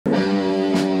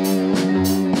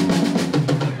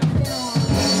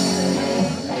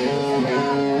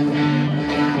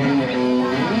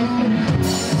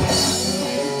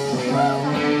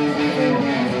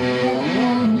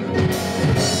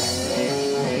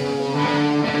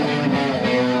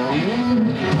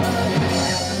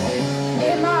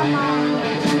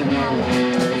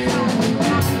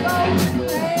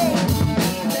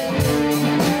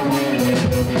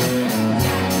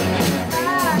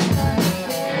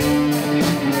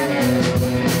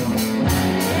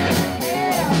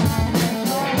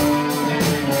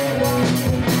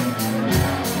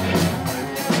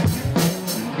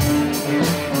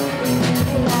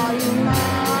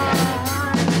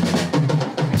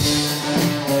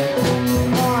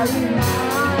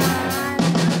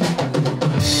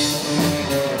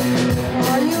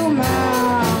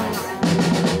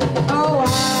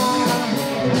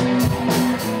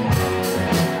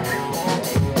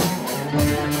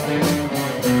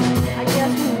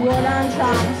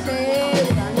trying to say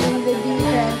that I know the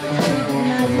defense.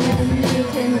 Imagining me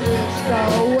can go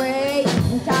away.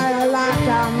 Entire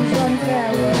lockdown is unfair.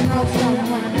 We'll know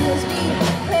someone feels me.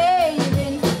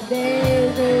 Paving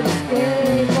days of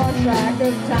escape. Lost track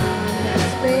of time and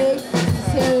space.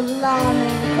 Still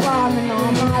alarming, climbing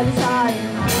on my desire.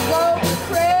 Go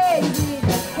crazy.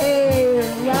 Hey,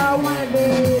 where I wanna be.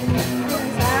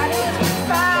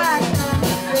 Satisfied.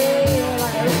 Feel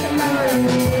like I remember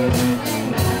me.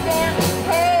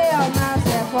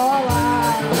 For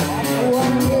life, I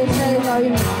wanna get saved, are you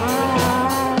mine?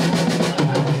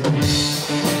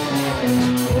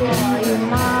 Are you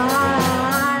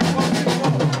mine?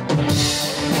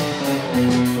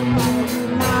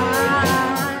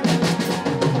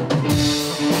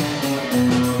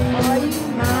 Are you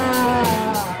mine?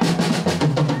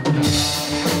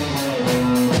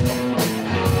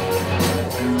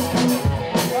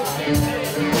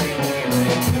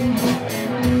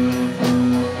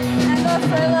 And the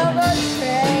thrill of a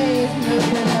chase moves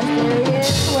in a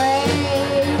mysterious way.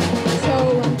 So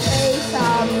in case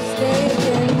I'm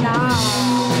mistaken now,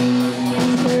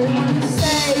 you're gonna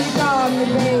say you got me,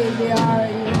 baby, are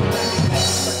you?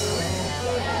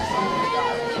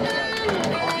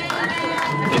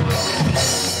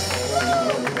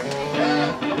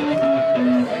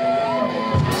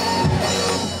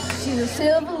 She's a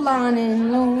silver lining,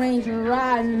 Lone Ranger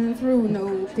riding through no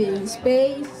open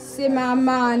space. In my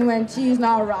mind when she's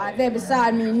not right there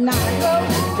beside me, not go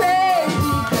crazy,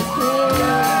 'cause